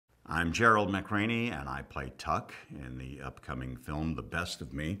I'm Gerald McRaney, and I play Tuck in the upcoming film, The Best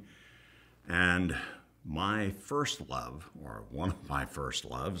of Me. And my first love, or one of my first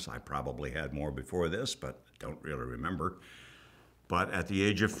loves, I probably had more before this, but don't really remember. But at the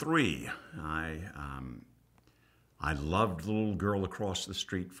age of 3, I loved the little girl across the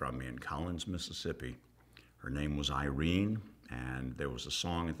street from me in Collins, Mississippi. Her name was Irene, and there was a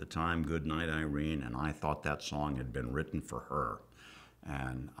song at the time, Good Night, Irene, and I thought that song had been written for her.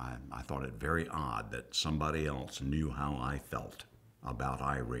 And I thought it very odd that somebody else knew how I felt about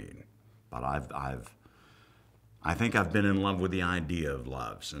Irene. But I think I've been in love with the idea of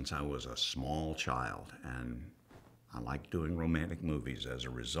love since I was a small child, and I like doing romantic movies as a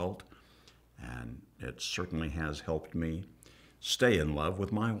result, and it certainly has helped me stay in love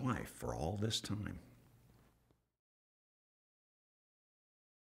with my wife for all this time.